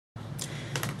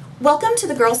Welcome to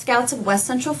the Girl Scouts of West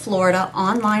Central Florida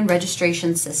online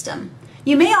registration system.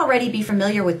 You may already be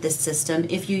familiar with this system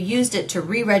if you used it to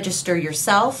re-register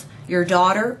yourself, your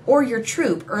daughter, or your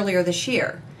troop earlier this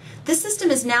year. This system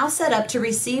is now set up to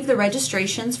receive the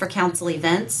registrations for council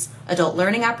events, adult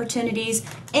learning opportunities,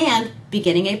 and,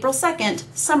 beginning April 2nd,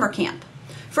 summer camp.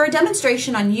 For a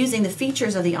demonstration on using the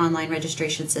features of the online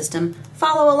registration system,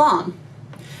 follow along.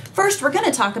 First, we're going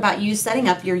to talk about you setting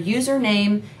up your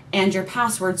username and your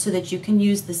password so that you can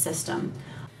use the system.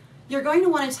 You're going to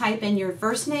want to type in your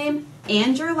first name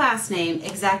and your last name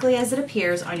exactly as it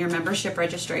appears on your membership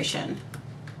registration.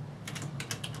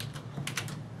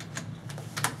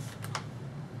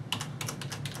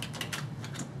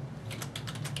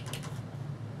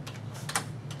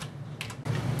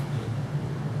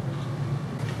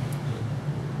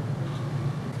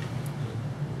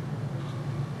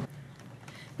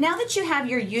 Now that you have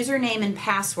your username and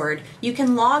password, you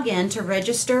can log in to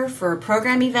register for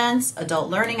program events, adult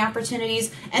learning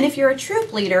opportunities, and if you're a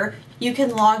troop leader, you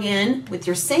can log in with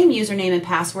your same username and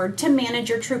password to manage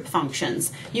your troop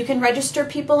functions. You can register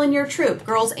people in your troop,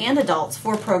 girls and adults,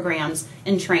 for programs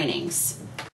and trainings.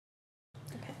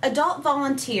 Adult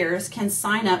volunteers can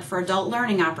sign up for adult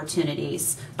learning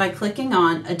opportunities by clicking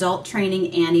on Adult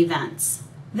Training and Events.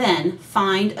 Then,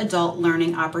 find Adult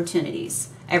Learning Opportunities.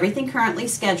 Everything currently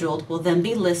scheduled will then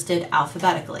be listed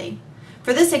alphabetically.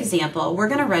 For this example, we're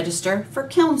going to register for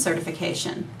kiln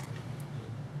certification.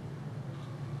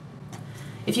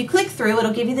 If you click through,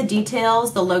 it'll give you the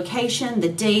details, the location, the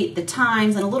date, the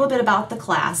times, and a little bit about the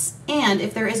class. And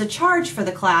if there is a charge for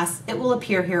the class, it will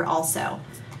appear here also.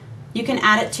 You can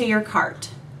add it to your cart.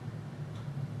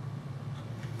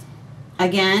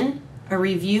 Again, a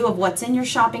review of what's in your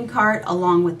shopping cart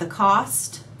along with the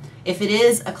cost. If it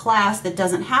is a class that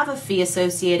doesn't have a fee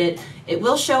associated, it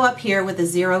will show up here with a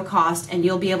zero cost and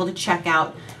you'll be able to check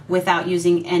out without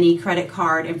using any credit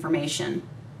card information.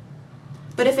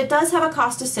 But if it does have a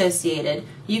cost associated,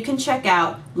 you can check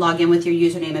out, log in with your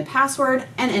username and password,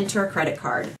 and enter a credit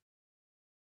card.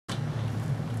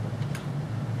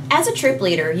 As a troop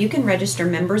leader, you can register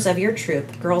members of your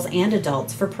troop, girls and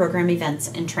adults, for program events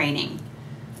and training.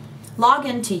 Log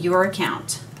into your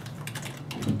account.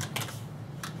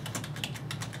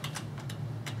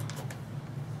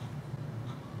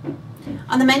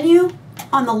 On the menu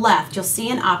on the left, you'll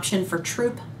see an option for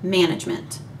Troop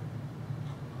Management.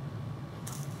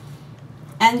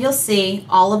 And you'll see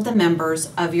all of the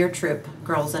members of your troop,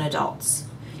 girls and adults.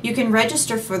 You can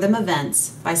register for them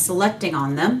events by selecting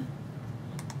on them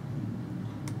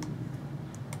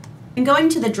and going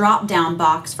to the drop-down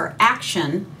box for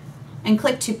Action and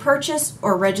click to Purchase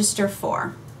or Register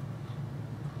For.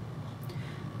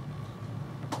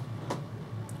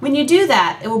 When you do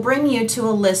that, it will bring you to a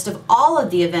list of all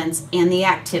of the events and the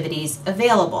activities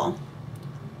available.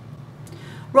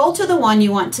 Roll to the one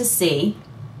you want to see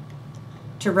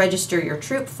to register your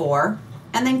troop for,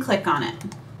 and then click on it.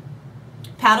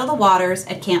 Paddle the waters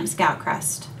at Camp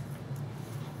Scoutcrest.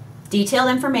 Detailed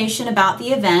information about the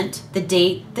event, the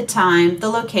date, the time, the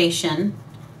location,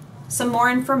 some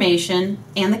more information,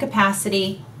 and the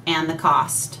capacity and the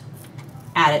cost.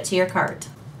 Add it to your cart.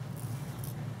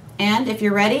 And if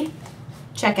you're ready,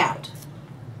 check out.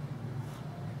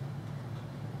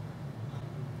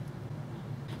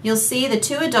 You'll see the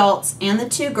 2 adults and the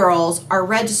 2 girls are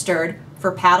registered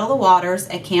for Paddle the Waters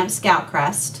at Camp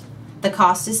Scoutcrest. The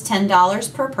cost is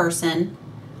 $10 per person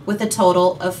with a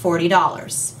total of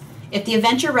 $40. If the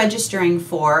event you're registering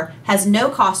for has no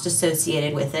cost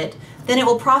associated with it, then it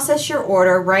will process your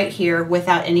order right here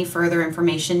without any further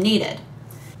information needed.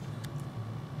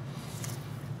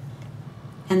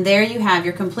 And there you have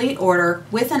your complete order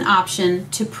with an option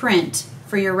to print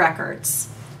for your records.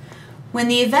 When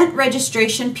the event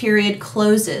registration period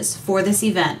closes for this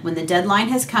event, when the deadline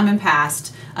has come and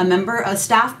passed, a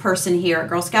staff person here at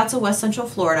Girl Scouts of West Central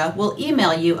Florida will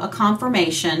email you a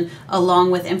confirmation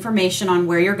along with information on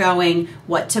where you're going,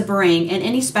 what to bring, and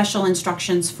any special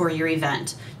instructions for your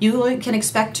event. You can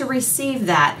expect to receive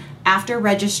that after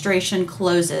registration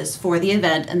closes for the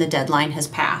event and the deadline has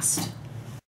passed.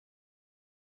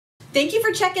 Thank you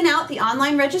for checking out the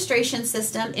online registration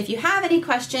system. If you have any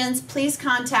questions, please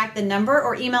contact the number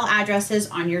or email addresses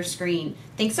on your screen.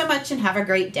 Thanks so much and have a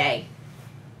great day.